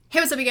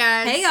what's up, you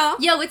guys? Hey, y'all.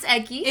 Yo, it's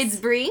Eggy. It's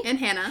Bree. And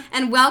Hannah.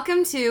 And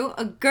welcome to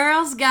A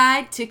Girl's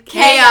Guide to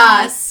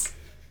Chaos.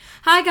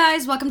 Hi,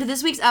 guys. Welcome to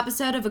this week's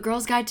episode of A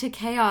Girl's Guide to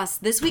Chaos.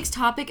 This week's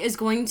topic is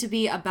going to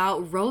be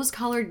about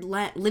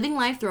living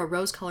life through a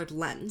rose-colored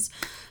lens.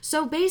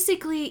 So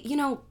basically,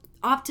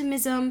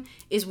 optimism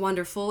is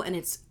wonderful,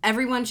 and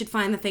everyone should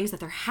find the things that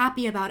they're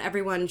happy about.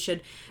 Everyone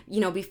should,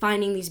 be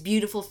finding these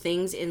beautiful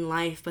things in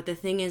life. But the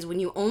thing is,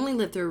 when you only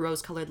live through a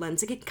rose-colored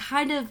lens, it can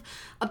kind of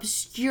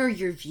obscure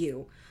your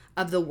view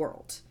of the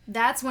world.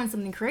 That's when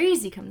something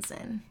crazy comes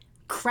in,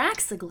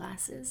 cracks the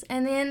glasses,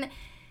 and then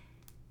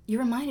you're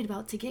reminded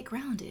about to get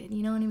grounded.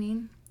 You know what I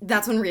mean?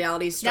 That's when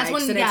reality strikes,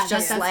 it's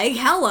just that's like,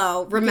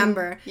 hello,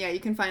 remember. You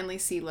can finally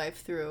see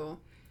life through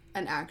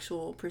an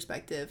actual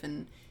perspective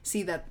and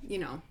see that,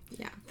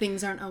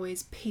 things aren't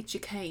always peachy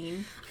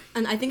keen.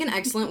 And I think an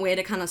excellent way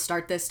to kind of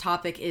start this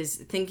topic is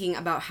thinking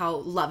about how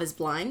love is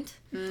blind.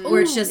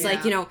 Where it's just like,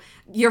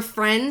 your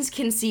friends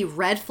can see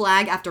red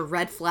flag after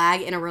red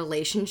flag in a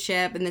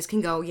relationship, and this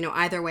can go,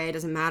 either way. It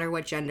doesn't matter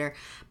what gender.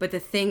 But the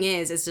thing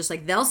is, it's just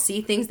like they'll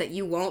see things that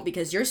you won't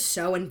because you're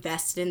so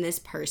invested in this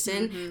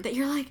person that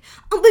you're like,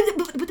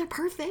 oh, but they're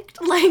perfect.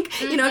 Like,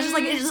 it's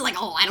just like,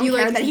 oh, I don't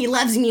care that he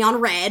loves me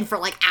on red for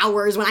like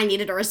hours when I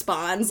needed a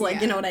response. Like,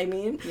 you know what I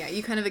mean? Yeah,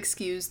 you kind of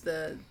excuse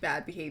the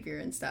bad behavior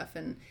and stuff,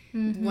 and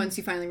once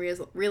you finally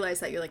realize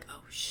that, you're like,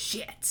 oh,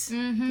 shit,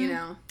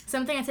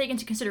 Something I take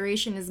into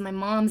consideration is my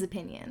mom's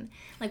opinion.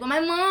 Like, what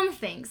my mom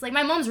thinks. Like,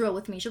 my mom's real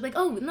with me. She'll be like,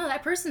 oh, no,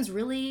 that person's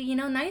really,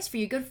 nice for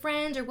you, good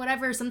friend or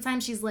whatever.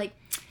 Sometimes she's like,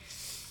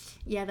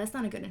 yeah, that's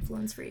not a good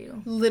influence for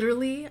you.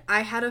 Literally,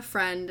 I had a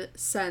friend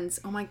since,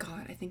 oh my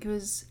God, I think it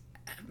was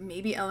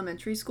maybe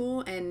elementary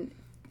school and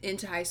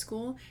into high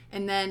school.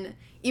 And then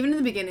even in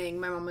the beginning,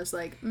 my mom was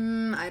like,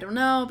 I don't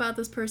know about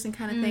this person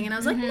kind of thing. And I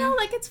was like, no,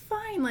 like, it's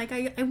fine. Like,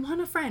 I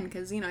want a friend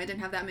because, I didn't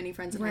have that many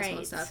friends in high school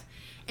and stuff.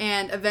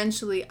 And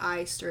eventually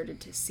I started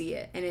to see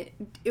it. And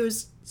it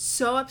was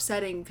so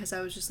upsetting because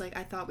I was just like,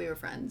 I thought we were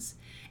friends.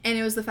 And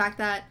it was the fact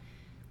that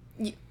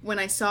when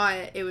I saw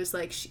it, it was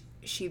like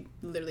she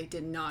literally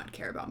did not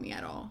care about me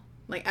at all.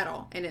 Like, at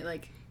all. And it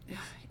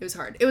was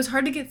hard. It was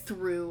hard to get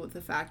through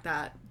the fact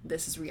that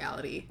this is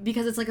reality.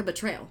 Because it's like a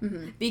betrayal.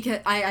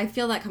 Because I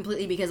feel that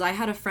completely because I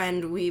had a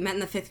friend, we met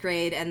in the 5th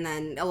grade, and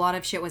then a lot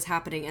of shit was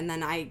happening, and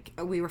then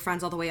we were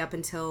friends all the way up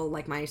until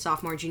like my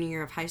sophomore, junior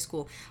year of high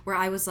school, where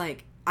I was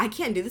like, I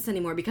can't do this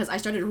anymore because I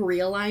started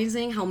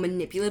realizing how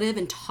manipulative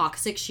and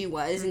toxic she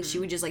was, and she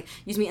would just like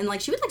use me, and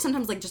like she would like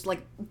sometimes like just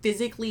like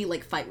physically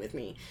like fight with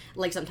me,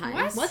 like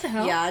sometimes. What the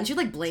hell? Yeah, and she'd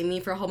like blame me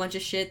for a whole bunch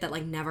of shit that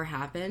like never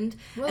happened.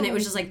 Whoa. And it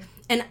was just like,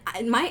 and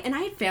I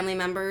had family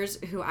members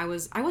who I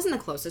wasn't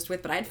the closest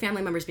with, but I had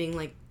family members being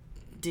like,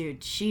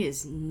 dude, she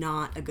is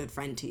not a good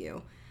friend to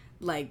you.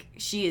 Like,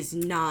 she is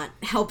not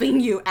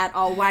helping you at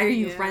all. Why are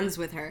you friends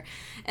with her?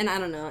 And I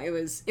don't know, it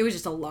was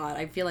just a lot.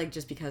 I feel like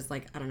just because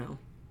like, I don't know,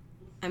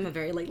 I'm a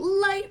very, like,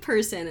 light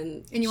person,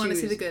 and you want to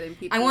see the good in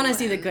people. I want to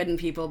see the good in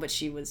people, but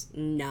she was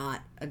not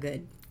a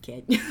good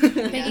kid.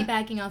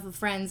 Piggybacking off of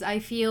friends, I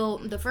feel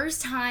the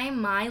first time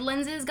my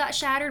lenses got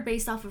shattered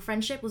based off of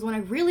friendship was when I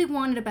really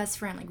wanted a best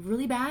friend, like,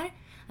 really bad.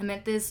 I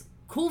met this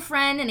cool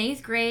friend in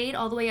 8th grade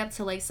all the way up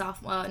to, like,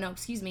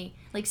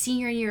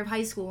 senior year of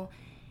high school.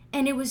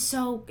 And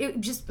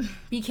just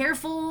be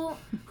careful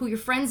who your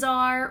friends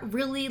are.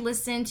 Really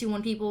listen to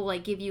when people,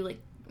 like, give you, like,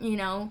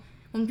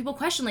 when people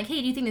question, like, hey,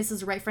 do you think this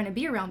is the right friend to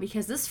be around?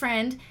 Because this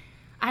friend,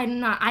 I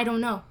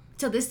don't know.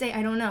 Till this day,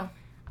 I don't know.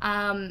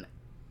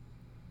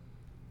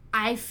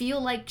 I feel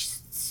like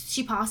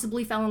she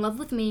possibly fell in love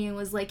with me and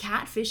was, like,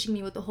 catfishing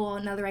me with a whole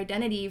another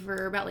identity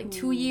for about, like,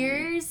 2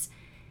 years.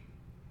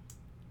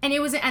 And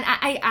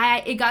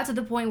it got to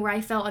the point where I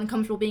felt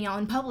uncomfortable being out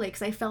in public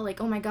because I felt like,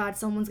 oh, my God,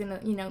 someone's going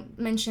to,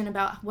 mention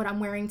about what I'm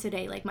wearing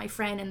today. Like, my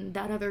friend and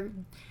that other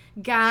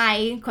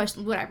guy,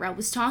 whatever, I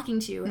was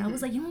talking to. And I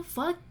was like,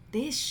 fuck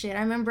this shit.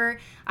 I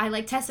remember I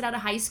like tested out of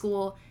high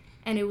school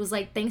and it was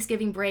like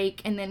Thanksgiving break,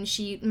 and then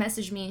she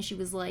messaged me and she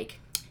was like,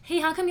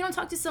 hey, how come you don't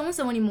talk to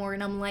so-and-so anymore?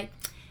 And I'm like,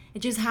 it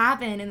just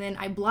happened. And then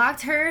I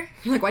blocked her.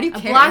 You're like, why do you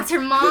care? I blocked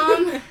her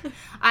mom.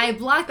 I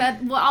blocked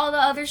all the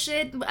other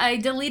shit. I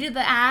deleted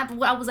the app.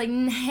 I was like,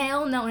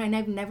 hell no. And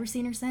I've never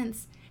seen her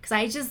since because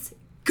I just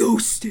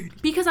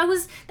ghosted. Because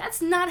that's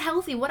not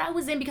healthy. What I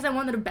was in because I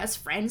wanted a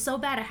best friend so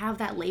bad, I have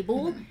that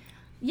label.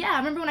 Yeah, I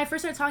remember when I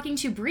first started talking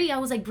to Bree, I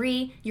was like,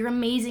 Bree, you're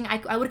amazing.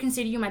 I would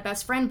consider you my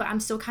best friend, but I'm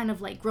still kind of,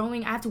 like,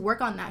 growing. I have to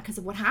work on that because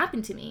of what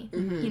happened to me,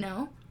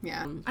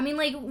 Yeah. I mean,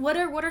 like, what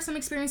are some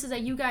experiences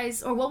that you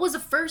guys, or what was the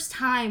first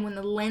time when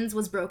the lens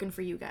was broken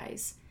for you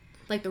guys?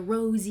 Like, the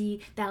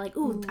rosy, that, like,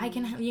 ooh. I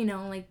can,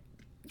 like,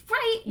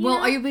 right. Well,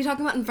 are you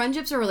talking about in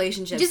friendships or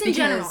relationships? Just in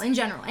general,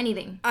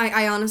 anything.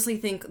 I honestly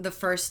think the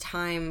first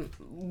time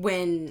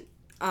when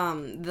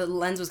the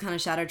lens was kind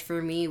of shattered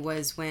for me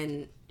was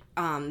when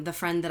the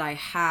friend that I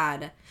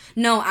had.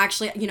 No,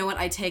 actually, you know what?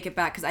 I take it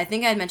back because I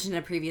think I had mentioned in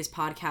a previous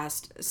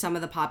podcast, some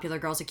of the popular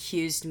girls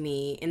accused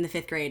me in the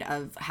 5th grade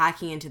of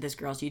hacking into this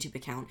girl's YouTube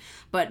account.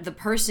 But the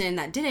person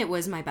that did it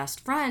was my best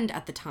friend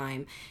at the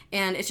time.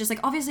 And it's just like,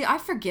 obviously,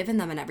 I've forgiven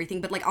them and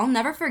everything, but like, I'll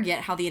never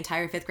forget how the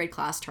entire 5th grade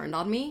class turned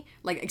on me,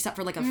 like, except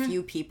for like a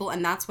few people.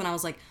 And that's when I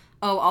was like,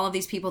 oh, all of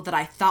these people that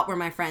I thought were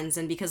my friends.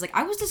 And because like,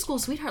 I was the school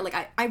sweetheart, like,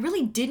 I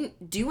really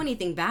didn't do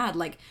anything bad.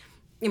 Like,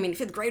 I mean,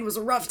 5th grade was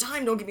a rough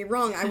time, don't get me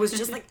wrong. I was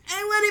just like,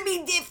 I want to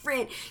be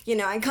different. You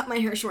know, I cut my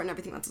hair short and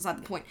everything. That's beside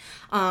the point.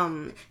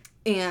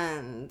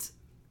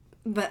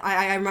 But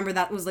I remember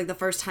that was, like, the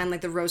first time,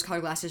 like, the rose-colored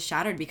glasses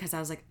shattered because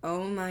I was like,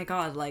 oh, my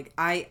God. Like,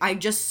 I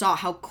just saw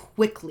how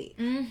quickly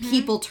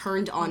people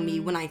turned on me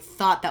when I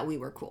thought that we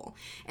were cool.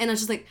 And I was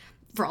just like,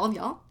 for all of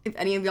y'all, if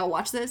any of y'all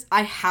watch this,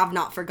 I have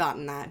not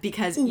forgotten that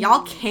because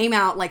y'all came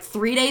out like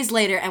 3 days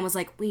later and was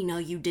like, we know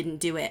you didn't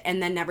do it, and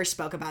then never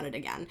spoke about it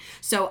again.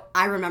 So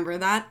I remember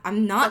that.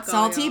 I'm not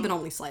salty, but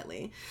only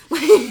slightly.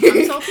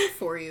 I'm salty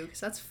for you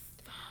because that's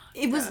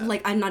it was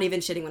like, I'm not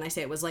even shitting when I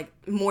say it was like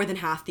more than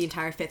half the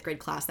entire 5th grade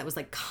class that was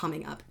like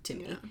coming up to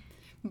me. Yeah.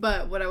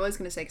 But what I was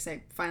going to say, because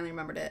I finally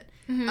remembered it,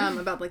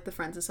 about like the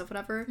friends and stuff,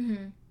 whatever,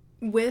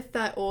 with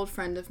that old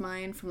friend of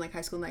mine from like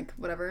high school, like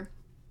whatever,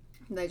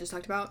 that I just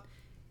talked about,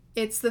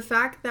 it's the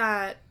fact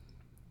that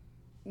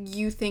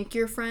you think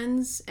you're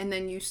friends and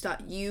then you stop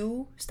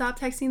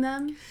texting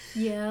them.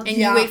 Yeah. And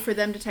you wait for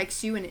them to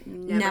text you and it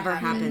never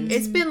happens.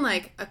 It's been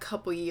like a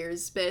couple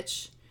years,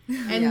 bitch.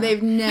 And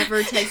they've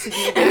never texted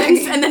me back.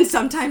 And then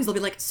sometimes they'll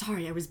be like,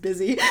 sorry, I was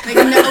busy. Like,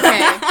 no,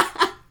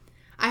 okay.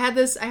 I had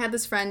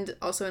this friend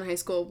also in high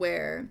school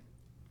where,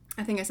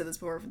 I think I said this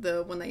before,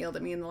 the one that yelled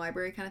at me in the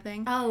library kind of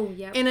thing. Oh,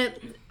 yeah. And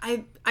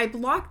I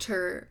blocked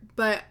her,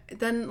 but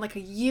then like a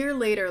year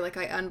later, like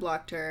I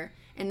unblocked her,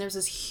 and there's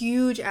this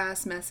huge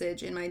ass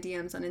message in my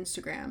DMs on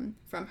Instagram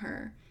from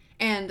her.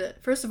 And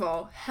first of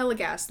all, hella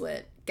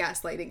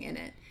gaslighting in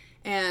it.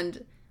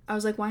 And I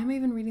was like, why am I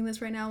even reading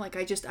this right now? Like,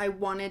 I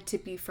wanted to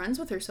be friends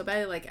with her so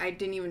bad. Like, I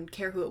didn't even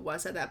care who it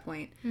was at that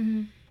point.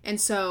 Mm-hmm. And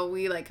so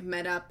we like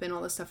met up and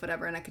all this stuff,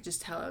 whatever. And I could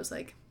just tell, I was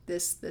like,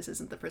 this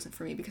isn't the person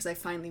for me, because I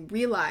finally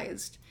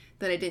realized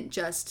that I didn't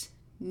just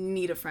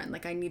need a friend.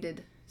 Like, I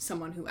needed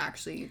someone who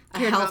actually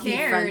cared about me.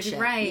 Friendship.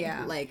 Right.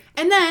 Yeah. Like,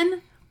 and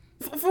then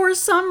for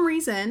some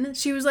reason,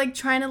 she was like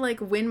trying to like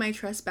win my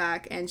trust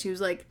back, and she was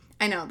like,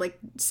 I know, like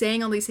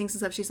saying all these things and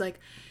stuff. She's like,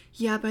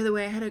 yeah, by the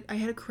way, I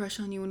had a crush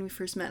on you when we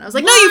first met. I was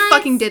like, no, you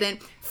fucking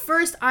didn't.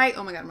 First,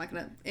 oh my God, I'm not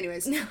gonna,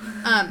 anyways,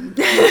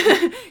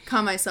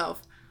 calm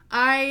myself.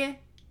 I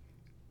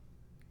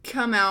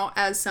come out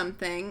as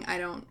something. I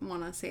don't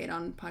want to say it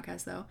on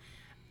podcast though.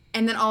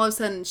 And then all of a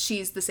sudden,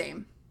 she's the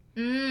same.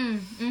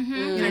 You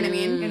know what I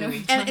mean?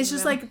 And it's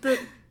just like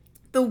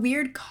the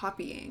weird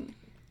copying.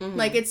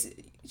 Like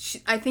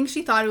I think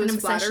she thought it was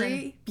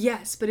flattery.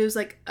 Yes, but it was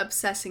like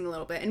obsessing a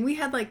little bit. And we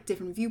had like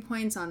different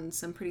viewpoints on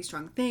some pretty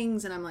strong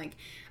things. And I'm like,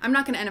 I'm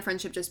not going to end a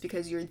friendship just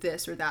because you're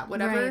this or that,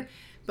 whatever. Right.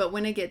 But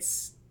when it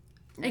gets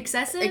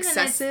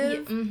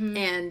excessive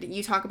and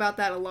you talk about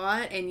that a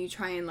lot and you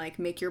try and like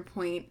make your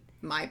point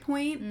my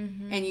point,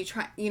 and you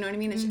try, you know what I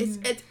mean? It's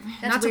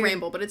not to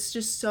ramble, but it's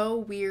just so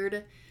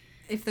weird.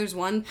 If there's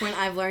one point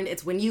I've learned,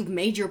 it's when you've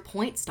made your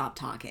point, stop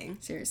talking.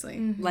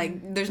 Seriously.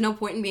 Like, there's no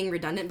point in being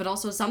redundant, but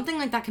also something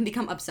like that can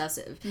become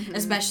obsessive,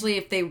 especially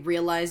if they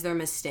realize their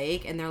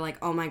mistake and they're like,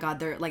 oh my God,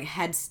 they're like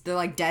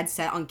dead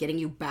set on getting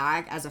you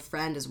back as a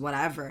friend, as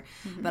whatever.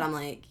 But I'm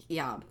like,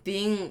 yeah,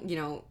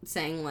 being,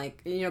 saying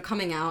like,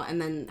 coming out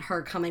and then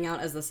her coming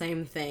out as the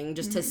same thing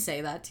just to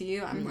say that to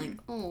you, I'm like,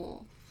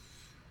 oh.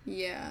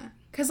 Yeah.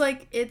 'Cause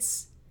like,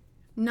 it's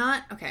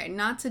not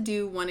to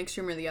do one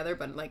extreme or the other,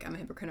 but like I'm a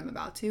hypocrite, I'm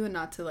about to, and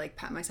not to like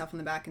pat myself on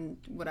the back and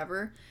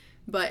whatever,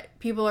 but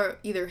people are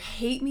either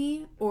hate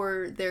me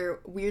or they're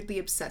weirdly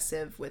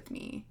obsessive with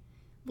me,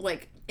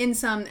 like in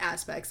some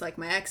aspects. Like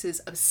my ex is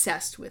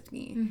obsessed with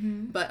me,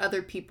 but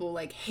other people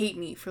like hate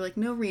me for like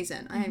no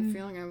reason. I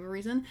feel like I have a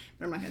reason,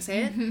 but I'm not gonna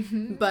say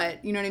it.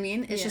 But you know what I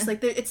mean? It's just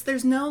like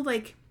there's no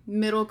like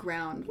middle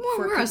ground for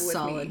we're people a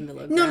solid with me.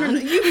 middle No,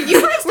 ground.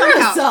 you guys don't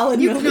count. Solid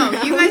middle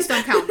ground. You guys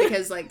don't count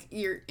because like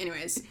you're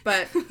anyways.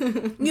 But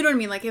you know what I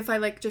mean? Like if I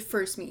like just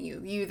first meet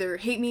you, you either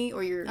hate me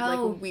or you're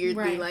like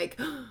weirdly like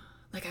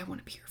I want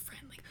to be your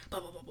friend, like blah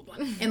blah blah blah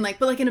blah, and like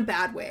but like in a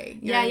bad way.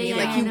 You know what I mean?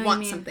 Like you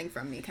want something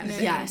from me, kind of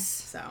thing. Yes.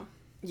 So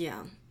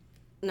yeah.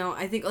 No,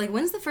 I think, like,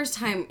 when's the first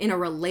time in a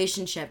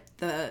relationship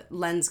the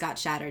lens got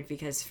shattered?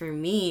 Because for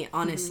me,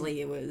 honestly,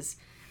 it was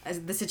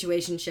the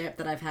situationship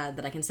that I've had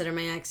that I consider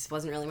my ex.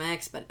 Wasn't really my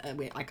ex, but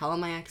I call him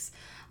my ex.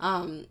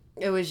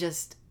 It was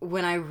just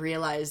when I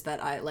realized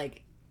that I,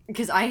 like,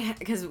 because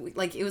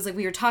it was like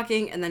we were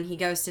talking, and then he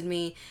ghosted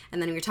me,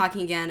 and then we were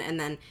talking again, and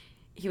then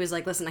he was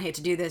like, listen, I hate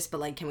to do this, but,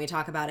 like, can we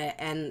talk about it?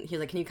 And he was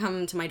like, can you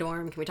come to my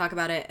dorm? Can we talk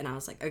about it? And I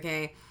was like,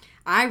 okay.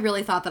 I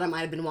really thought that I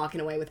might have been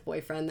walking away with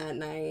boyfriend that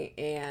night,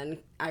 and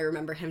I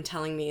remember him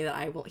telling me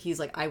that he's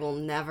like, I will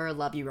never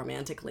love you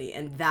romantically,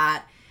 and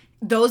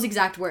those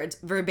exact words,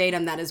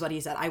 verbatim, that is what he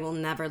said, I will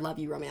never love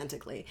you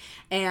romantically.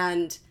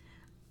 And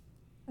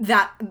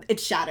that it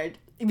shattered.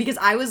 Because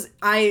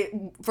I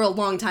for a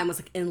long time was,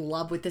 like, in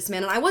love with this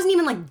man. And I wasn't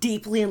even, like,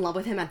 deeply in love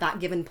with him at that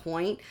given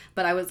point.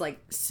 But I was, like,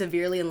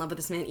 severely in love with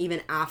this man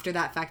even after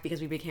that fact because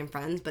we became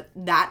friends. But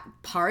that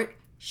part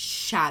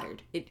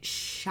shattered. It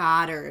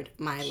shattered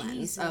my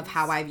lens of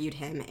how I viewed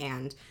him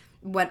and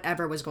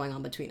whatever was going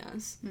on between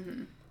us.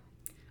 Mm-hmm.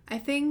 I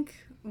think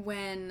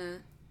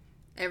when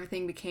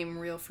everything became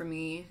real for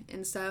me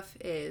and stuff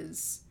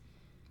is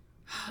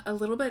a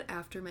little bit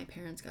after my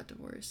parents got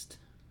divorced.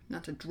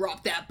 Not to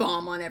drop that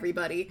bomb on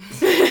everybody,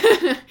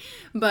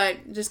 but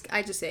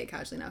I just say it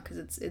casually now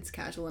because it's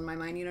casual in my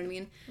mind. You know what I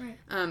mean?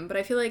 Right. But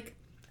I feel like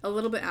a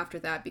little bit after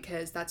that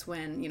because that's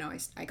when, you know,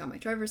 I got my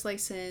driver's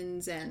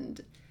license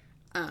and,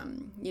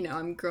 you know,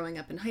 I'm growing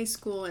up in high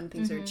school and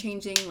things are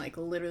changing. Like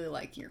literally,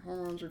 like your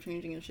hormones are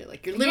changing and shit.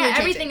 Like you're literally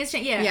everything is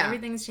changing. Yeah,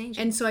 everything is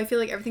changing. And so I feel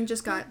like everything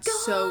just got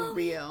so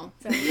real.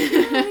 So,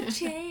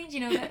 change.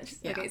 You know that.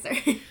 Yeah. Okay,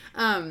 sorry.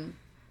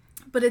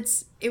 But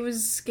it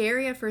was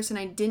scary at first and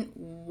I didn't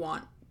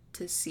want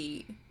to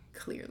see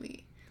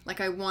clearly. Like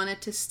I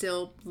wanted to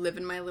still live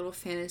in my little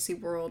fantasy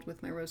world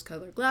with my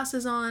rose-colored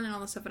glasses on and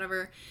all this stuff,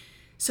 whatever.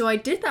 So I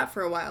did that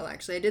for a while,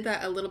 actually. I did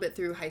that a little bit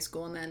through high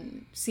school and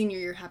then senior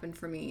year happened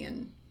for me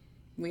and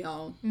we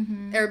all,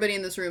 everybody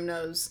in this room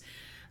knows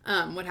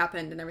what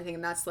happened and everything.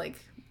 And that's like,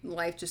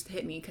 life just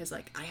hit me because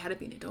like I had to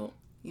be an adult.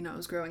 You know, I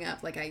was growing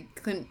up. Like I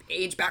couldn't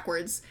age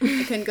backwards.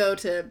 I couldn't go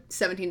to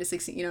 17 to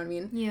 16, you know what I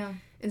mean? Yeah.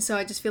 And so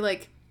I just feel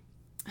like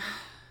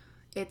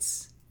I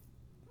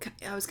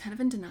was kind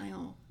of in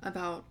denial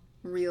about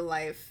real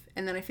life.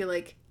 And then I feel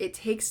like it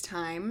takes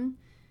time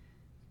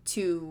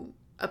to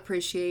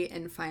appreciate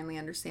and finally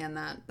understand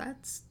that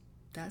that's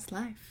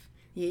life.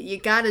 You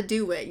gotta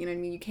do it. You know what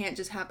I mean? You can't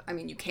just have, I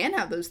mean, you can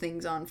have those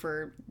things on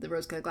for the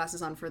rose-colored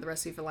glasses on for the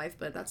rest of your life,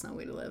 but that's not a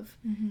way to live,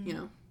 you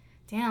know?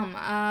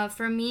 Damn.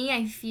 For me,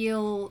 I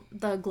feel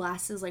the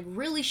glasses like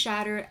really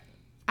shattered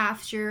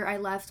after I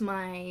left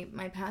my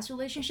past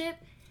relationship.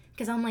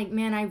 Because I'm like,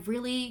 man, I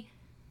really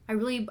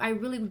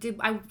did.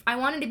 I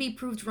wanted to be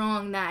proved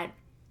wrong that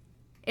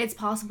it's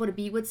possible to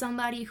be with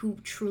somebody who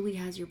truly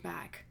has your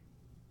back.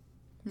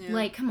 Yeah.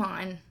 Like, come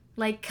on.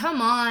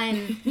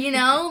 You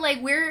know,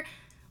 like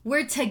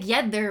we're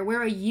together.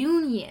 We're a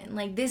union.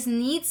 Like this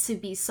needs to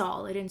be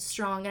solid and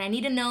strong. And I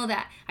need to know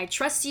that I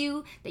trust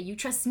you, that you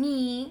trust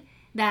me,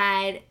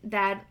 that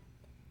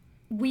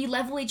we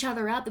level each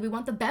other up, that we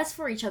want the best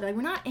for each other. Like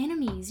we're not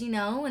enemies, you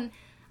know? And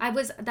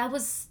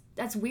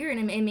that's weird,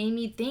 and it made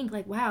me think,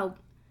 like, wow,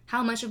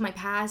 how much of my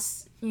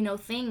past, you know,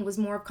 thing was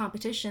more of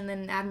competition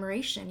than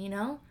admiration, you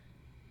know?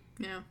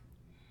 Yeah.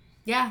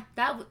 Yeah,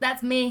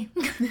 that's me.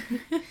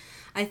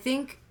 I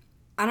think,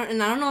 I don't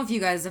know if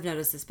you guys have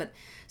noticed this, but,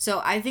 so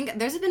I think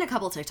there's been a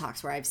couple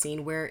TikToks where I've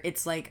seen where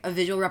it's, like, a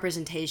visual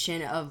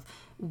representation of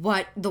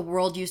what the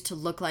world used to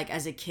look like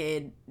as a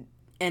kid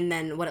and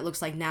then what it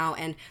looks like now.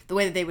 And the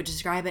way that they would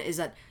describe it is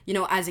that, you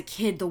know, as a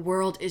kid, the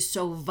world is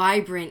so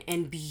vibrant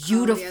and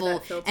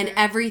beautiful and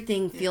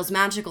everything feels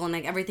magical and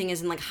like everything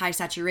is in like high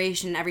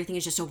saturation and everything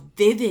is just so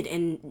vivid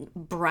and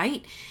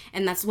bright.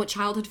 And that's what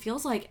childhood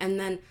feels like. And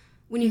then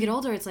when you get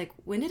older, it's like,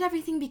 when did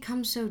everything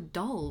become so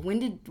dull? When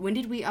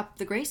did we up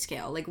the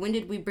grayscale? Like, when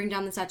did we bring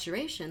down the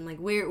saturation? Like,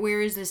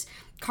 where is this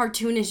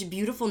cartoonish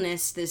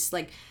beautifulness, this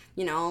like,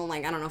 you know,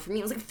 like, I don't know, for me,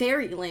 it was like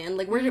fairyland.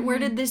 Like, where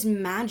did this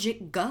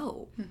magic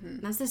go?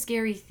 That's the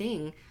scary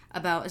thing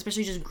about,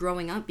 especially just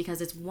growing up,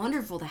 because it's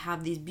wonderful to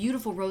have these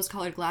beautiful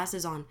rose-colored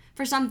glasses on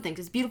for some things.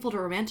 It's beautiful to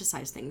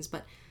romanticize things,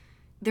 but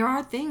there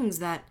are things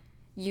that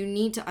you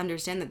need to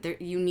understand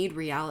that you need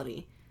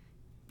reality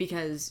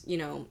because, you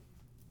know,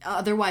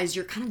 otherwise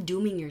you're kind of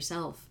dooming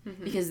yourself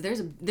because there's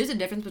a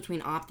difference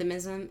between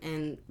optimism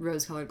and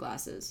rose-colored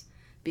glasses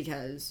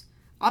because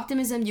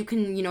optimism, you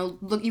can, you know,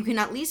 look, you can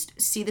at least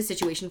see the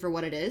situation for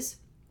what it is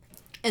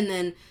and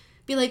then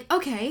be like,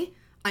 okay,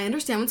 I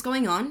understand what's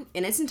going on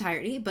in its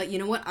entirety, but you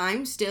know what?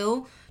 I'm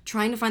still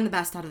trying to find the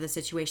best out of the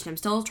situation. I'm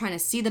still trying to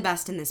see the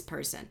best in this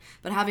person.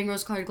 But having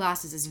rose-colored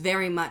glasses is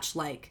very much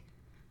like,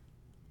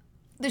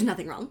 there's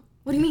nothing wrong.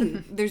 What do you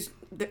mean? There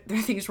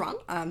are things wrong?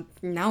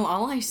 No,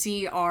 all I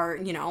see are,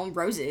 you know,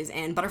 roses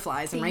and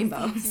butterflies and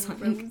rainbows.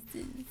 Roses,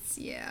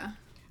 yeah.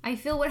 I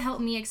feel what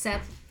helped me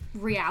accept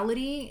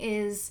reality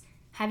is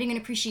having an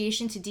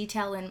appreciation to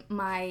detail in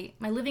my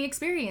living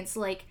experience,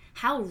 like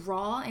how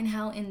raw and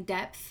how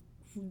in-depth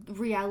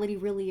reality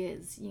really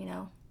is, you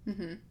know?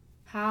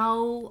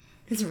 How...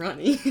 It's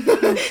Ronnie.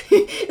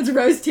 It's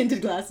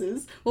rose-tinted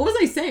glasses. What was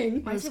I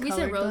saying? We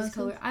said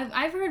rose-colored.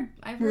 I've heard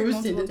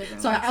multiple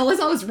different Sorry, ones. all I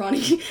saw was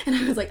Ronnie, and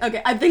I was like,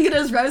 okay, I think it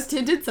is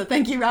rose-tinted, so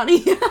thank you,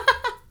 Ronnie.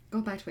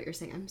 Go back to what you're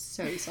saying. I'm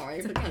so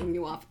sorry for cutting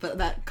you off, but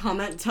that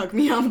comment took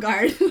me off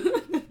guard.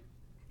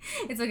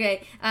 It's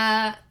okay.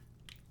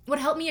 What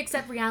helped me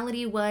accept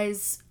reality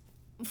was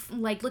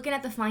like looking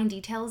at the fine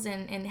details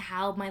and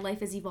how my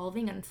life is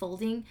evolving and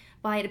unfolding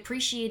by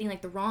appreciating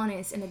like the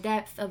rawness and the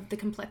depth of the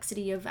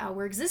complexity of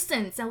our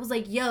existence. I was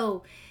like,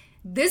 yo,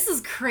 this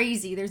is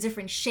crazy. There's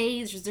different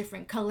shades, there's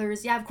different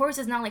colors. Yeah, of course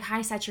it's not like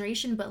high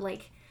saturation, but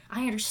like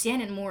I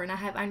understand it more, and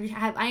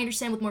I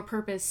understand with more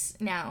purpose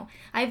now.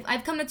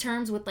 I've come to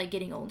terms with, like,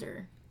 getting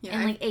older. Yeah,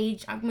 and, like,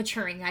 age, I'm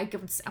maturing. I'm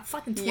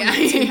fucking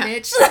 22,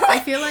 bitch. I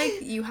feel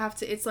like you have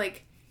to, it's,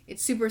 like,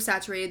 it's super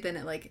saturated, then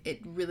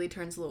it really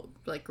turns a little,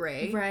 like,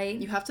 gray. Right.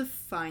 You have to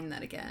find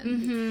that again.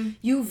 Mm-hmm.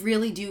 You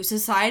really do.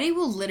 Society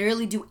will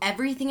literally do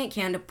everything it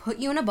can to put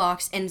you in a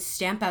box and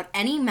stamp out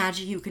any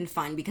magic you can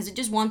find because it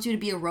just wants you to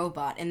be a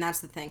robot, and that's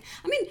the thing.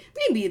 I mean,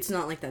 maybe it's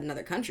not like that in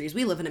other countries.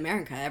 We live in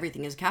America.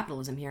 Everything is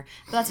capitalism here.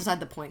 But that's beside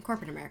the point.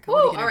 Corporate America.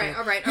 Oh, all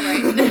right.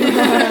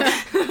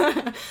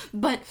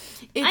 But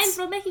it's... I'm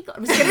from Mexico.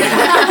 I'm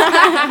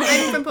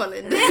from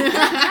Poland.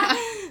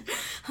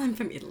 I'm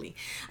from Italy.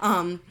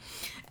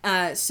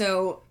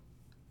 So,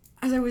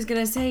 as I was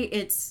gonna say,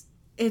 it's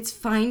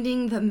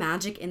finding the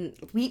magic in,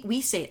 we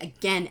say it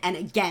again and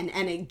again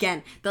and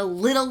again, the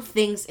little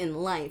things in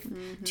life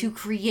to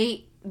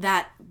create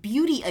that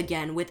beauty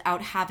again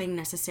without having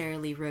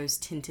necessarily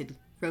rose-tinted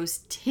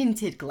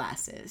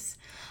glasses.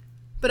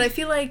 But I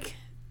feel like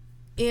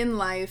in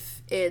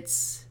life,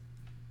 it's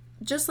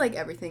just like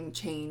everything,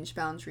 change,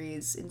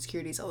 boundaries,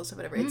 insecurities, all this stuff,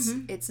 whatever.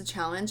 It's a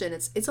challenge, and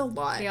it's a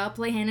lot. They all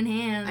play hand in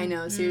hand. I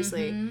know,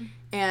 seriously.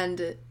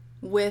 And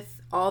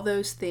with all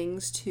those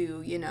things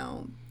to, you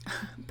know,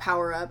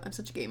 power up. I'm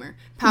such a gamer.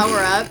 Power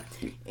up,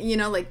 you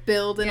know, like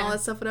build and all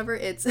that stuff, whatever.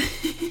 It's...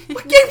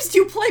 What games do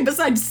you play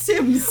besides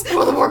Sims?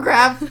 World of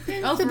Warcraft.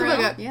 Oh, for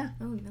real? Yeah.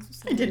 Oh,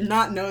 that's I did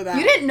not know that.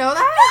 You didn't know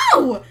that?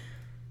 No! When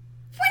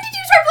did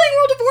you start playing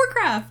World of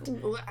Warcraft?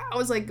 I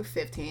was like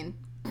 15.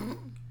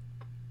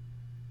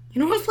 You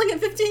know what I was playing at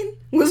 15?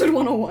 Wizard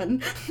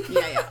 101.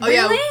 Yeah. Oh,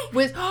 really?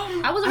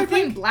 Yeah. I was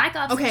playing Black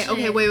Ops.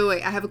 Okay,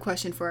 wait. I have a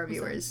question for our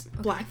viewers.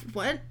 Okay.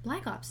 What?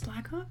 Black Ops.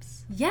 Black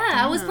Ops? Yeah,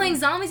 I was playing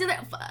zombies the other.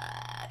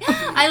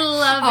 I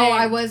love it. Oh,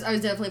 I was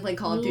definitely playing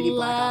Call of Duty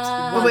Black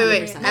Ops. Oh,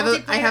 wait.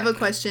 100%. I have a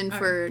question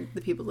for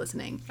the people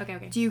listening.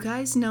 Okay. Do you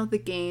guys know the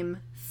game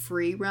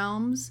Free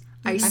Realms?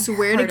 I I've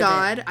swear heard to of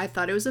God, it. I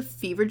thought it was a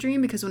fever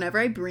dream because whenever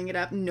I bring it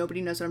up,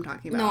 nobody knows what I'm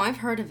talking about. No, I've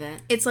heard of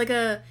it. It's like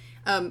a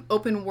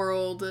open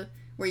world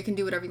where you can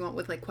do whatever you want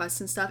with, like, quests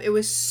and stuff. It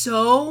was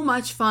so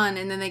much fun,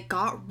 and then they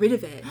got rid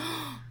of it.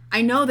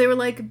 I know, they were,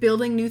 like,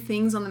 building new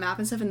things on the map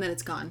and stuff, and then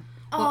it's gone.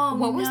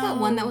 What was that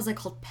one that was, like,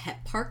 called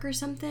Pet Park or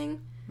something?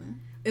 What?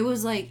 It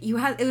was, like,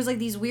 it was, like,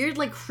 these weird,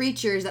 like,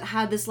 creatures that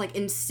had this, like,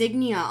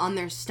 insignia on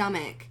their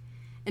stomach.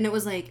 And it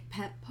was, like,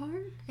 Pet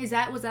Park? Was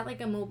that,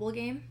 like, a mobile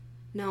game?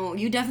 No,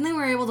 you definitely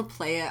were able to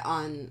play it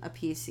on a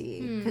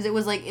PC. Because it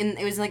was, like, in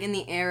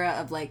the era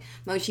of, like,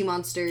 Mochi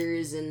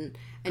Monsters and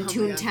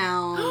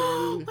Toontown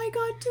Oh my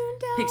God,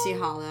 Toontown! Pixie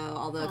Hollow,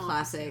 all the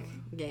classic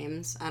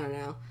games. I don't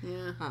know.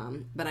 Yeah.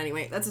 But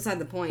anyway, that's beside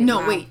the point.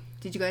 No, wait.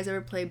 Did you guys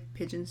ever play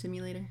Pigeon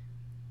Simulator?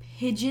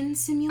 Pigeon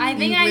Simulator? I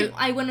think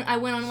I went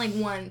on, like,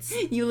 once.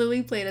 You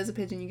literally played as a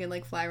pigeon. You can,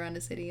 like, fly around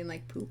a city and,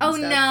 like, poop Oh,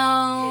 and stuff.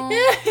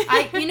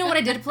 no. You know what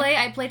I did play?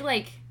 I played,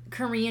 like,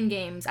 Korean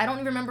games. I don't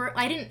even remember.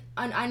 I didn't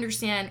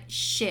understand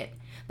shit.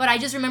 But I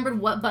just remembered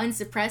what buttons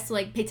to press to,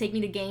 like, take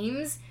me to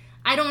games.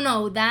 I don't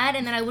know that,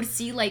 and then I would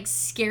see, like,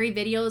 scary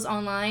videos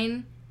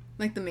online.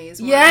 Like the maze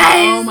one?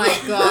 Yes! Oh my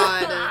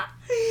God.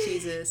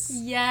 Jesus.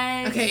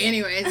 Yes. Okay,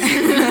 anyways.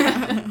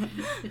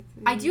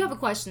 I do have a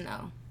question,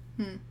 though.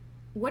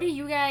 What do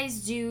you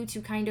guys do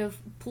to kind of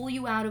pull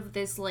you out of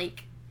this,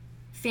 like,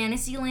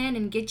 fantasy land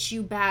and get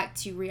you back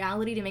to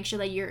reality to make sure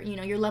that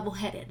you're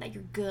level-headed, that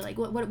you're good? Like,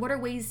 what are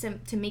ways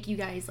to make you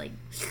guys, like,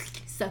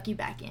 suck you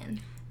back in?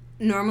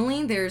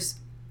 Normally, there's,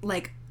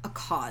 like, a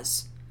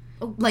cause.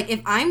 Like,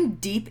 if I'm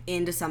deep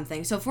into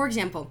something. So, for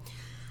example,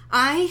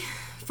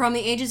 from the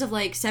ages of,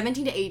 like,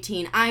 17 to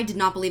 18, I did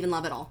not believe in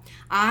love at all.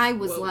 I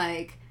was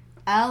like,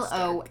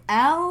 LOL,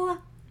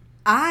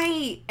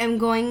 I am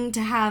going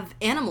to have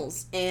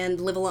animals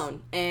and live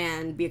alone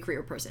and be a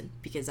career person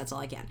because that's all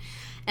I can.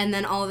 And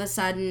then all of a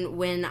sudden,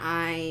 when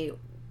I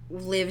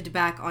lived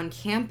back on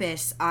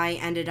campus, I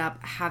ended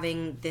up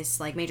having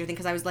this, like, major thing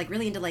because I was, like,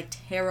 really into, like,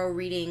 tarot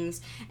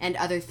readings and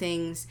other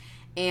things.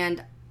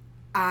 And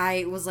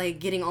I was, like,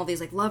 getting all these,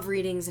 like, love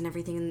readings and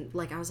everything, and,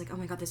 like, I was like, oh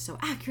my God, this is so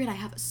accurate, I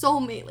have a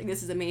soulmate, like,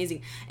 this is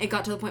amazing. It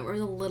got to the point where I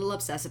was a little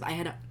obsessive. I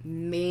had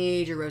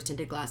major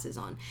rose-tinted glasses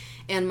on,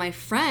 and my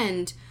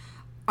friend,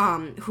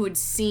 who had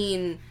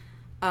seen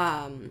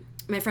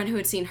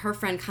her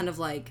friend kind of,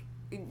 like,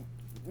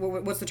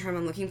 what's the term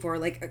I'm looking for,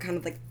 like, a kind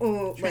of, like,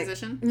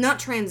 transition? Like, not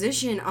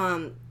transition,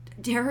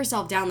 tear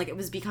herself down, like, it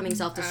was becoming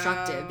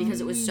self-destructive because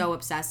it was so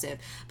obsessive.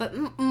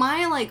 But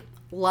my, like,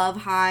 love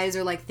highs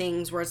or, like,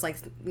 things where it's, like,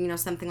 you know,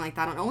 something like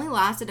that, it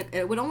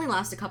would only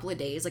last a couple of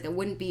days. Like, it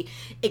wouldn't be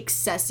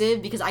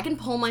excessive because I can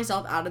pull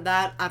myself out of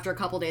that after a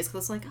couple of days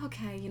because it's like,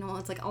 okay, you know,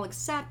 it's like, I'll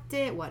accept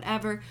it,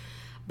 whatever.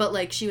 But,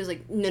 like, she was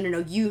like, no,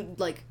 you,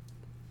 like,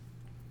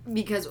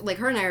 because, like,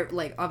 her and I are,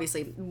 like,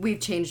 obviously,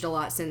 we've changed a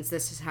lot since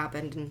this has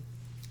happened, and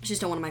She's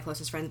still one of my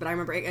closest friends, but I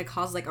remember it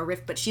caused, like, a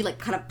rift, but she, like,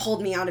 kind of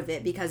pulled me out of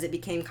it because it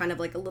became kind of,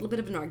 like, a little bit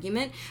of an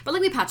argument. But,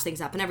 like, we patched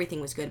things up and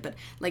everything was good. But,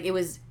 like, it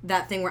was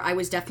that thing where I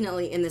was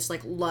definitely in this,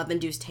 like,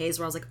 love-induced haze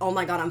where I was like, oh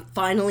my god, I'm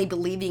finally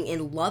believing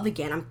in love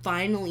again. I'm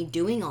finally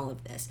doing all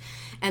of this.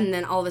 And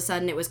then all of a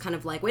sudden it was kind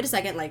of like, wait a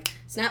second, like,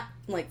 snap,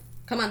 like,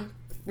 come on,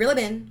 reel it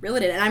in.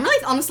 And I'm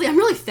really, honestly, I'm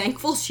really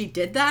thankful she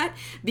did that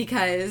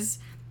because,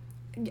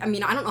 I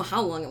mean, I don't know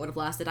how long it would have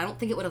lasted. I don't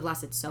think it would have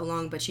lasted so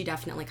long, but she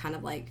definitely kind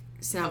of, like,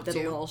 snapped it a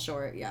little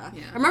short, yeah.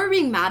 I remember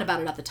being mad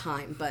about it at the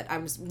time, but I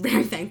was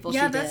very thankful she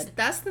did. Yeah,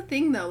 that's the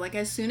thing, though. Like,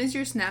 as soon as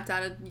you're snapped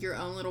out of your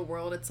own little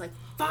world, it's like,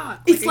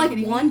 fuck. It's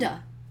like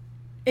Wanda.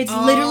 It's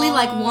literally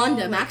like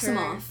Wanda like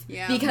Maximoff.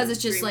 Yeah, because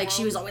it's just, like,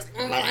 she was always,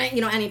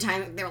 you know,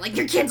 anytime they were like,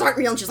 your kids aren't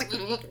real, and she's like,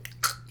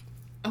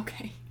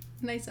 okay.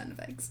 Nice sound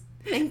effects.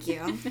 Thank you.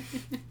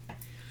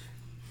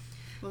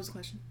 What was the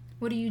question?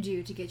 What do you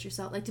do to get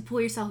yourself, like, to pull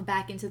yourself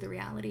back into the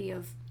reality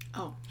of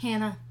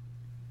Hannah?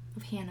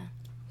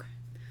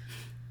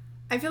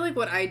 I feel like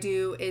what I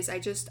do is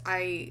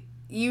I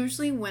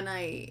usually when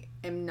I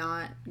am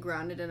not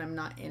grounded and I'm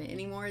not in it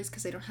anymore is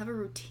because I don't have a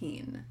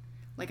routine.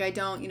 Like, I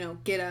don't, you know,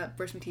 get up,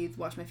 brush my teeth,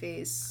 wash my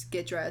face,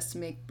 get dressed,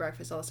 make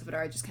breakfast, all that stuff,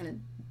 whatever. I just kind of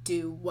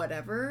do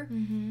whatever.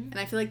 Mm-hmm. And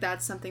I feel like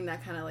that's something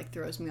that kind of, like,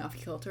 throws me off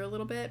kilter a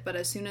little bit. But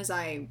as soon as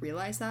I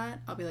realize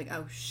that, I'll be like,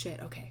 oh,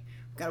 shit, okay.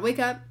 We gotta wake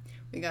up.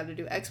 We gotta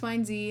do X, Y,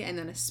 and Z. And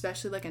then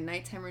especially, like, a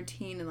nighttime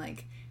routine and,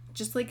 like,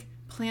 just, like,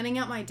 planning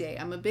out my day.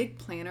 I'm a big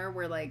planner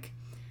where, like,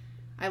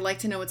 I like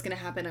to know what's going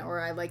to happen, or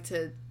I like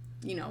to,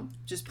 you know,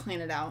 just plan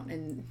it out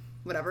and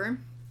whatever.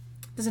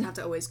 It doesn't have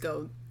to always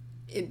go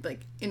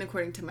in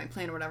according to my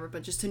plan or whatever,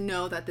 but just to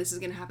know that this is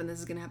going to happen,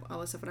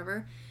 all this stuff,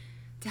 whatever.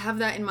 To have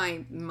that in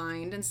my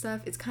mind and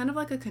stuff, it's kind of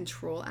like a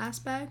control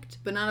aspect,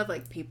 but not of,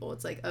 like, people.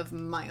 It's, like, of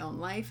my own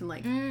life and,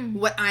 like,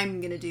 what I'm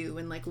going to do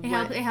and, like,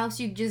 it helps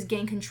you just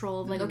gain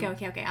control of, like,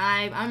 okay,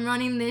 I'm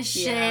running this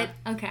shit.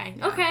 Okay.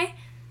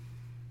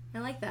 I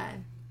like that.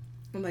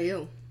 What about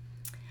you?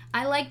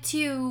 I like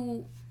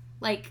to,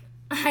 like,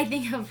 I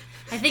think of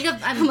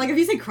I'm like, if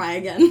you say cry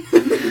again.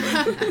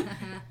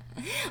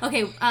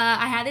 Okay,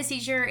 I had this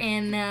teacher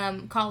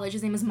in college.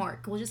 His name was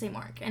Mark. We'll just say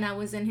Mark. And I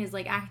was in his,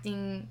 like,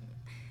 acting,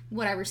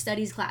 whatever,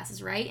 studies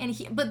classes, right? And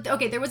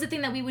there was a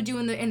thing that we would do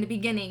in the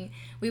beginning.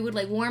 We would,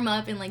 like, warm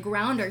up and, like,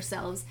 ground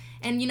ourselves.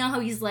 And you know how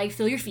he's like,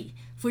 feel your feet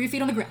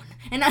on the ground.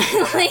 And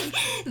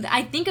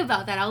I think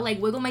about that. I'll,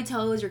 like, wiggle my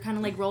toes or kind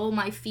of, like, roll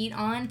my feet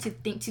on to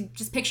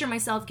just picture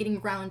myself getting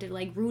grounded,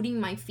 like, rooting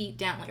my feet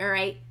down. Like, all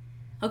right,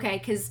 okay,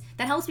 because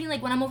that helps me,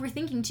 like, when I'm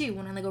overthinking too.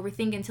 When I, like,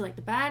 overthink into, like,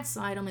 the bad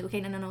side, I'm like,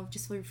 okay, no,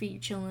 just feel your feet, you're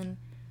chilling,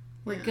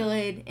 we're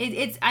good.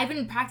 I've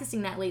been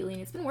practicing that lately,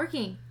 and it's been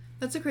working.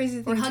 That's a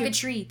crazy thing. Or hug a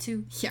tree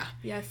too.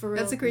 Yeah, for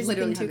real. That's a crazy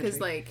Literally thing too, because,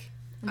 like,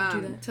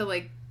 to,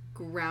 like,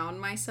 ground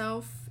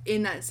myself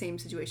in that same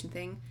situation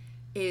thing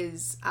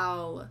is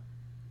I'll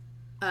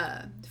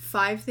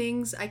 5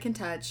 things I can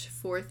touch,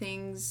 4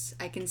 things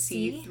I can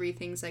see? 3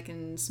 things I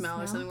can smell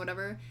or something,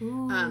 whatever.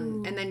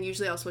 And then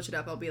usually I'll switch it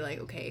up. I'll be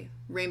like, okay,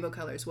 rainbow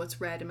colors. What's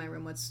red in my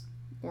room? What's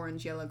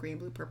orange, yellow, green,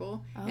 blue,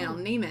 purple? And I'll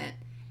name it.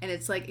 And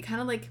it's like, it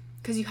kind of like,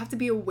 because you have to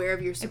be aware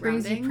of your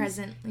surroundings. It brings you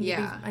present.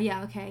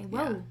 Yeah, okay.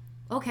 Whoa. Yeah.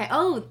 Okay.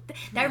 Oh,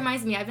 that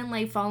reminds me. I've been,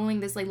 like, following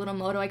this, like, little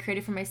motto I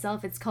created for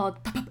myself. It's called...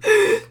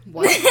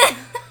 What?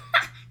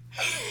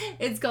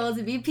 It's called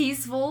to be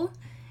peaceful,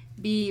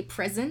 be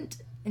present,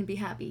 and be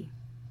happy.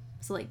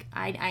 So, like,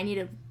 I need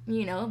to,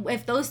 you know,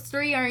 if those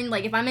 3 are in,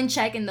 like, if I'm in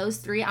check in those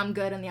 3, I'm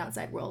good on the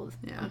outside world.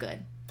 Yeah. I'm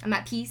good. I'm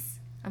at peace.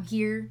 I'm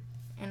here.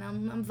 And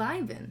I'm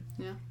vibing.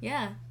 Yeah.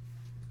 Yeah.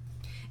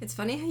 It's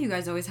funny how you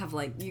guys always have,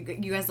 like, you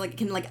guys, like,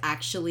 can, like,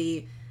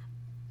 actually...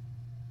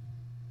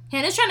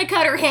 Hannah's trying to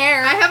cut her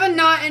hair. I have a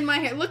knot in my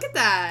hair. Look at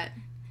that.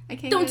 I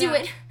can't. Don't do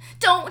it.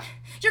 Don't.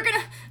 You're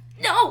gonna...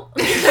 No.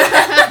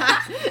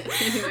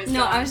 Anyways,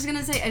 no, I was just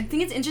gonna say, I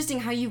think it's interesting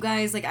how you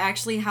guys, like,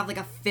 actually have, like,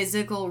 a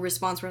physical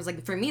response, whereas,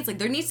 like, for me, it's like,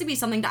 there needs to be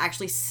something to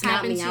actually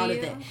snap me out of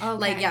it. Okay.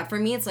 Like, yeah, for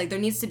me, it's like, there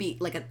needs to be,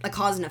 like, a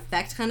cause and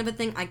effect kind of a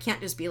thing. I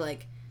can't just be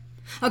like,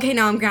 okay,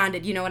 now I'm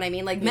grounded, you know what I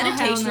mean? Like,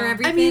 meditation or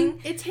everything. I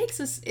mean, it takes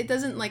us, it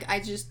doesn't, like,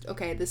 I just,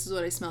 okay, this is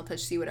what I smell,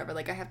 touch, see, whatever.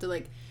 Like, I have to,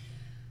 like,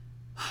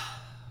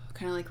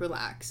 kind of, like,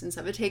 relax and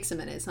stuff. It takes a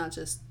minute. It's not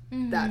just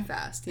that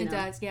fast, you know? It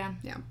does, yeah.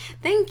 Yeah.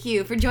 Thank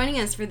you for joining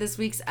us for this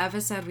week's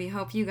episode. We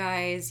hope you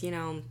guys, you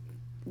know,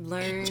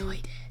 learn. Enjoyed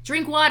it.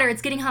 Drink water.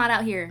 It's getting hot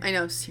out here. I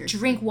know, seriously.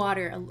 Drink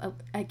water,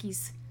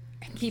 Ekis.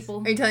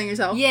 People. Are you telling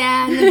yourself?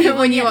 Yeah.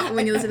 when you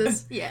listen to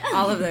this? Yeah.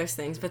 All of those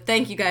things. But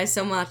thank you guys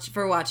so much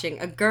for watching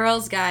A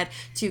Girl's Guide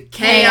to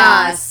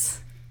Chaos.